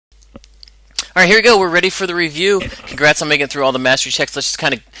All right, here we go. We're ready for the review. Congrats on making it through all the mastery checks. Let's just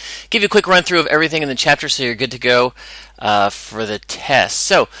kind of give you a quick run through of everything in the chapter so you're good to go for the test.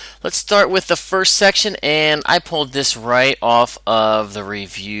 So let's start with the first section, and I pulled this right off of the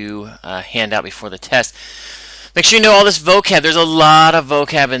review handout before the test. Make sure you know all this vocab. There's a lot of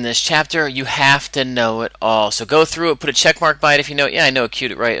vocab in this chapter. You have to know it all. So go through it, put a check mark by it if you know it. Yeah, I know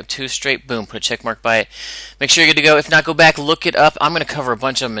acute, right? Obtuse, straight, boom, put a check mark by it. Make sure you're good to go. If not, go back, look it up. I'm going to cover a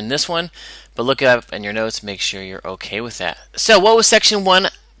bunch of them in this one, but look it up in your notes. Make sure you're okay with that. So what was section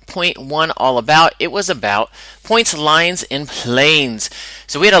 1.1 all about? It was about points, lines, and planes.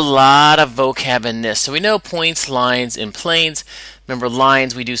 So we had a lot of vocab in this. So we know points, lines, and planes. Remember,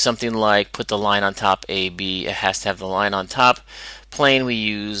 lines, we do something like put the line on top, A, B. It has to have the line on top. Plane, we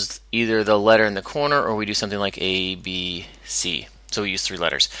use either the letter in the corner or we do something like A, B, C. So we use 3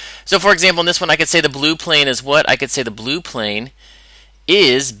 letters. So for example, in this one, I could say the blue plane is what? I could say the blue plane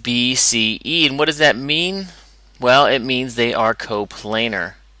is B, C, E. And what does that mean? Well, it means they are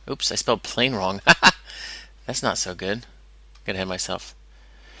coplanar. Oops, I spelled plane wrong. That's not so good. Got ahead of myself.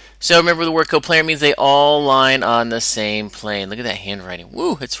 So remember, the word coplanar means they all line on the same plane. Look at that handwriting.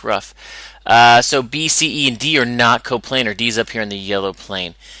 Woo, it's rough. So B, C, E, and D are not coplanar. D's up here in the yellow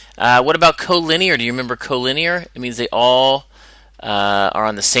plane. What about collinear? Do you remember collinear? It means they all are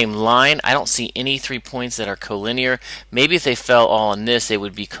on the same line. I don't see any 3 points that are collinear. Maybe if they fell all on this, they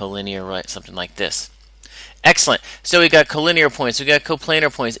would be collinear, right? Something like this. Excellent. So we got collinear points. We got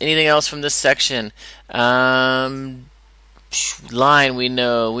coplanar points. Anything else from this section? Line, we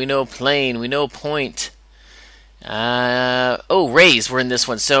know plane, we know point. Oh, rays were in this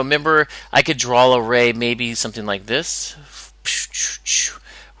one. So remember, I could draw a ray, maybe something like this.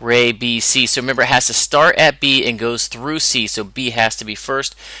 Ray B, C. So remember, it has to start at B and goes through C. So B has to be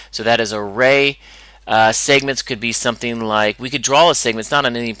first. So that is a ray. Segments could be something like, we could draw a segment. It's not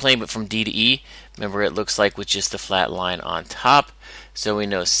on any plane, but from D to E. Remember, it looks like with just the flat line on top. So we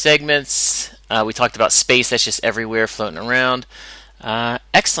know segments. We talked about space. That's just everywhere floating around.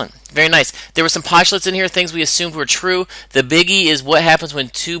 Excellent. Very nice. There were some postulates in here, things we assumed were true. The biggie is what happens when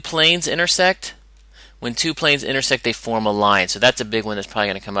 2 planes intersect. When 2 planes intersect, they form a line. So that's a big one that's probably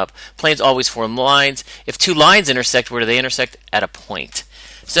going to come up. Planes always form lines. If 2 lines intersect, where do they intersect? At a point.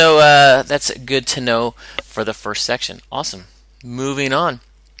 So that's good to know for the first section. Awesome. Moving on.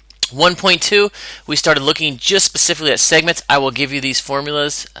 1.2, we started looking just specifically at segments. I will give you these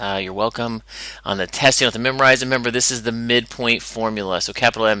formulas. You're welcome. On the test, you don't have to memorize. Remember, this is the midpoint formula. So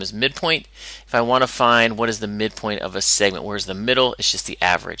capital M is midpoint. If I want to find what is the midpoint of a segment, where's the middle? It's just the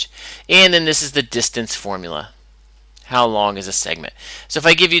average. And then this is the distance formula. How long is a segment? So if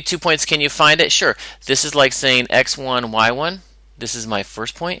I give you 2 points, can you find it? Sure. This is like saying x1, y1. This is my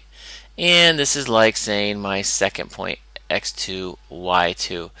first point. And this is like saying my second point, x2,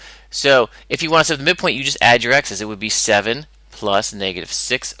 y2. So if you want to set the midpoint, you just add your x's. It would be 7 plus negative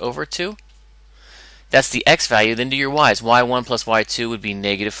 6 over 2. That's the x value. Then do your y's. y1 plus y2 would be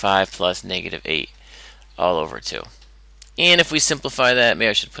negative 5 plus negative 8 all over 2. And if we simplify that, maybe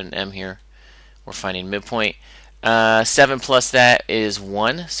I should put an m here. We're finding midpoint. 7 plus that is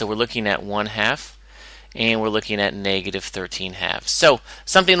 1. So we're looking at 1/2. And we're looking at negative 13/2. So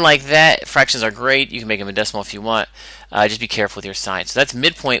something like that. Fractions are great. You can make them in decimal if you want. Just be careful with your signs. So that's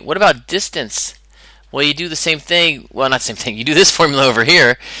midpoint. What about distance? Well, you do the same thing. Well, not the same thing. You do this formula over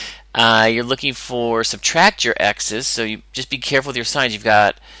here. You're looking for subtract your x's. So you just be careful with your signs. You've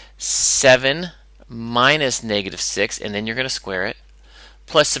got 7 minus negative 6, and then you're going to square it.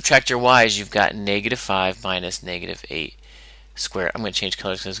 Plus subtract your y's. You've got negative 5 minus negative 8 squared. I'm going to change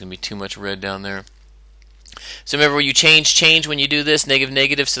colors because there's going to be too much red down there. So remember, when you change when you do this,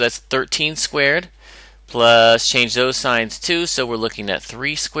 negative, so that's 13 squared, plus change those signs too, so we're looking at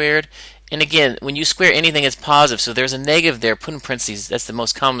 3 squared. And again, when you square anything, it's positive, so there's a negative there, put in parentheses. That's the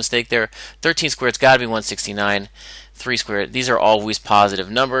most common mistake there. 13 squared's got to be 169. 3 squared, these are always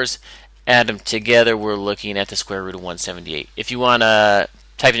positive numbers. Add them together, we're looking at the square root of 178. If you want to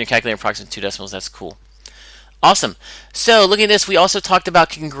type in your calculator approximate 2 decimals, that's cool. Awesome. So looking at this, we also talked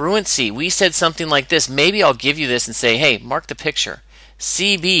about congruency. We said something like this. Maybe I'll give you this and say, hey, mark the picture.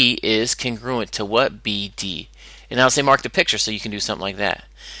 CB is congruent to what? BD. And I'll say mark the picture, so you can do something like that.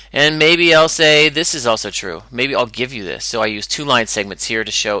 And maybe I'll say this is also true. Maybe I'll give you this. So I use 2 line segments here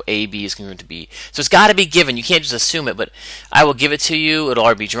to show AB is congruent to B. So it's got to be given. You can't just assume it, but I will give it to you. It'll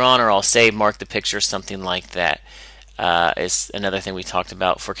already be drawn, or I'll say mark the picture, something like that. Is another thing we talked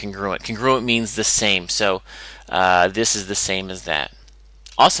about for congruent. Congruent means the same. So this is the same as that.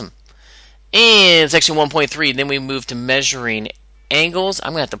 Awesome. And section 1.3, then we move to measuring angles.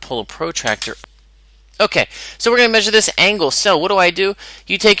 I'm going to have to pull a protractor. Okay, so we're going to measure this angle. So what do?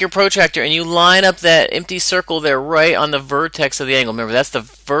 You take your protractor and you line up that empty circle there right on the vertex of the angle. Remember, that's the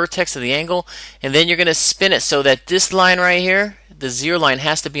vertex of the angle. And then you're going to spin it so that this line right here, the 0 line,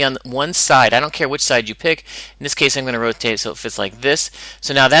 has to be on one side. I don't care which side you pick. In this case, I'm going to rotate it so it fits like this.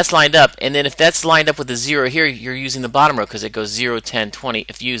 So now that's lined up. And then if that's lined up with the 0 here, you're using the bottom row because it goes 0, 10, 20.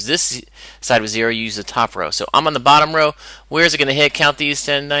 If you use this side with 0, you use the top row. So I'm on the bottom row. Where is it going to hit? Count these: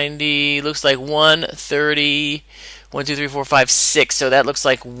 10, 90. Looks like 130. 1, 2, 3, 4, 5, 6. So that looks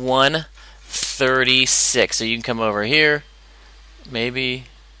like 136. So you can come over here, maybe,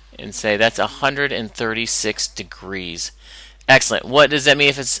 and say that's 136 degrees. Excellent. What does that mean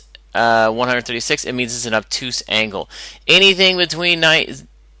if it's 136? It means it's an obtuse angle. Anything between 90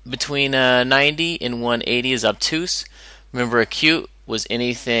 and 180 is obtuse. Remember, acute was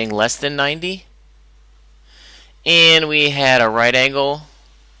anything less than 90. And we had a right angle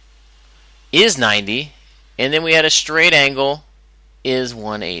is 90. And then we had a straight angle is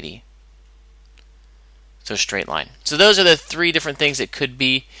 180. So straight line. So those are the 3 different things it could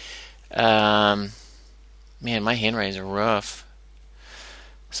be. Man, my handwriting is rough.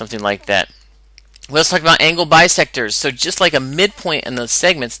 Something like that. Let's talk about angle bisectors. So just like a midpoint in the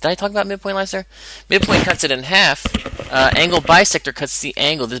segments, did I talk about midpoint last year? Midpoint cuts it in half. Angle bisector cuts the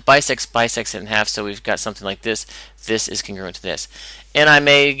angle. This bisects it in half, so we've got something like this. This is congruent to this. And I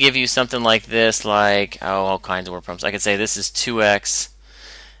may give you something like this, like, oh, all kinds of word problems. I could say this is 2x,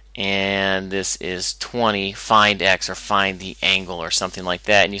 and this is 20. Find x, or find the angle, or something like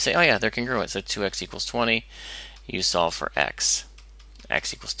that. And you say, oh yeah, they're congruent. So 2x equals 20. You solve for x.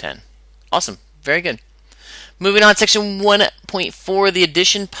 X equals 10. Awesome. Very good. Moving on, section 1.4, the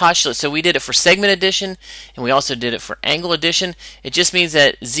addition postulate. So we did it for segment addition, and we also did it for angle addition. It just means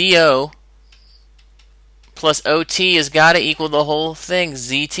that ZO plus OT has got to equal the whole thing,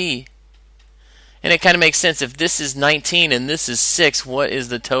 ZT. And it kind of makes sense. If this is 19 and this is 6, what is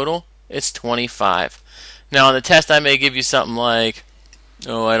the total? It's 25. Now on the test, I may give you something like,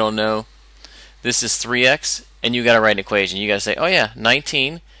 oh, I don't know, this is 3x, and you got to write an equation. You got to say, oh yeah,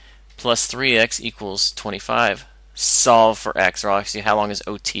 19 plus 3x equals 25. Solve for x, or actually how long is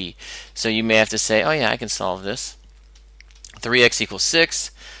OT? So you may have to say, oh yeah, I can solve this. 3x equals 6,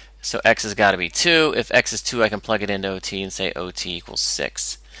 so x has got to be 2. If x is 2, I can plug it into OT and say OT equals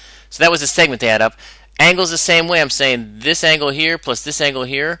 6. So that was the segment they add up. Angles the same way. I'm saying this angle here plus this angle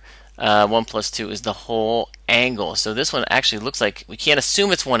here, 1 plus 2 is the whole angle. So this one actually looks like, we can't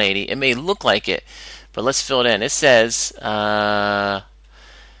assume it's 180. It may look like it, but let's fill it in. It says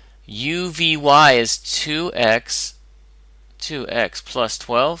UVY is 2x plus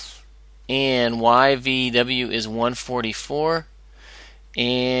 12, and YVW is 144,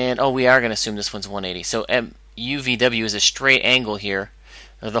 and oh, we are going to assume this one's 180. So UVW is a straight angle here,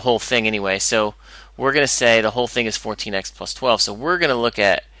 or the whole thing anyway. So we're going to say the whole thing is 14x plus 12. So we're going to look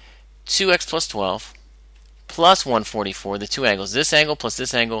at 2x plus 12 plus 144, the two angles. This angle plus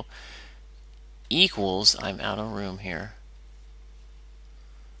this angle equals, I'm out of room here.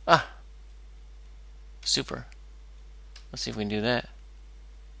 Ah, super. Let's see if we can do that.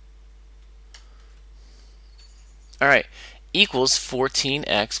 Alright, equals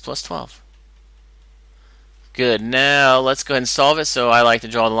 14x plus 12. Good. Now let's go ahead and solve it. So I like to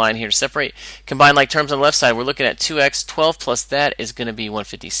draw the line here to separate. Combine like terms on the left side. We're looking at 2x. 12 plus that is going to be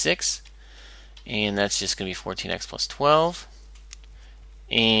 156. And that's just going to be 14x plus 12.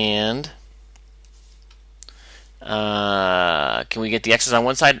 And can we get the x's on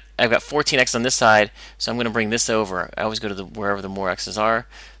one side? I've got 14x on this side, so I'm going to bring this over. I always go to wherever the more x's are.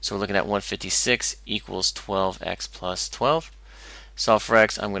 So we're looking at 156 equals 12x plus 12. Solve for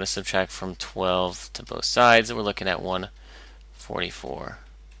x, I'm going to subtract from 12 to both sides, and we're looking at 144.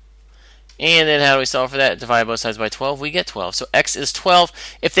 And then how do we solve for that? Divide both sides by 12, we get 12. So x is 12.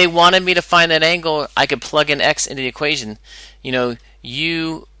 If they wanted me to find that angle, I could plug in x into the equation. You know,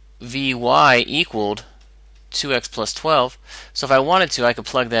 UVY equaled 2x plus 12. So if I wanted to, I could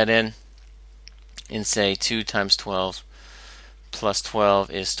plug that in and say 2 times 12 plus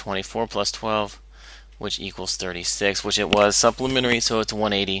 12 is 24 plus 12, which equals 36, which it was supplementary, so it's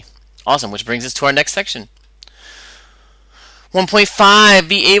 180. Awesome, which brings us to our next section. 1.5,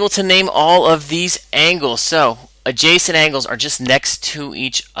 be able to name all of these angles. So adjacent angles are just next to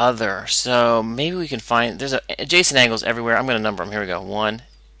each other. So maybe we can find, there's adjacent angles everywhere. I'm going to number them. Here we go. 1,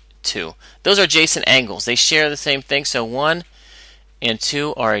 2. Those are adjacent angles. They share the same thing. So 1 and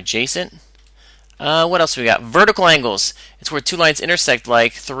 2 are adjacent. What else we got? Vertical angles. It's where two lines intersect,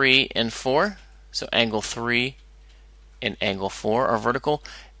 like 3 and 4. So angle 3 and angle 4 are vertical.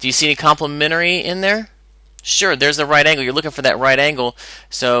 Do you see any complementary in there? Sure, there's the right angle. You're looking for that right angle.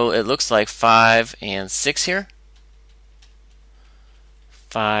 So it looks like 5 and 6 here.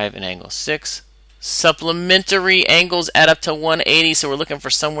 5 and angle 6. Supplementary angles add up to 180. So we're looking for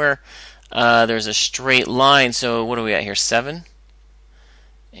somewhere there's a straight line. So what do we got here? 7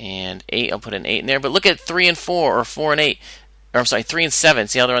 and 8. I'll put an 8 in there. But look at 3 and 4 or 4 and 8. Or I'm sorry, 3 and 7.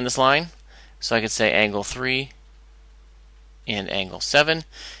 See how they're on this line? So I could say angle 3 and angle 7.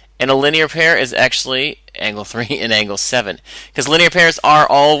 And a linear pair is actually angle 3 and angle 7. Because linear pairs are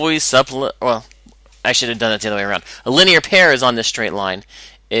always well, I should have done it the other way around. A linear pair is on this straight line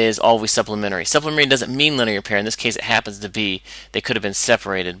is always supplementary. Supplementary doesn't mean linear pair. In this case, it happens to be. They could have been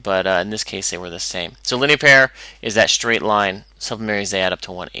separated, but in this case, they were the same. So linear pair is that straight line. Supplementaries, they add up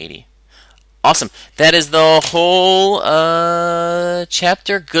to 180. Awesome. That is the whole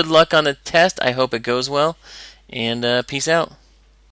chapter. Good luck on the test. I hope it goes well. And peace out.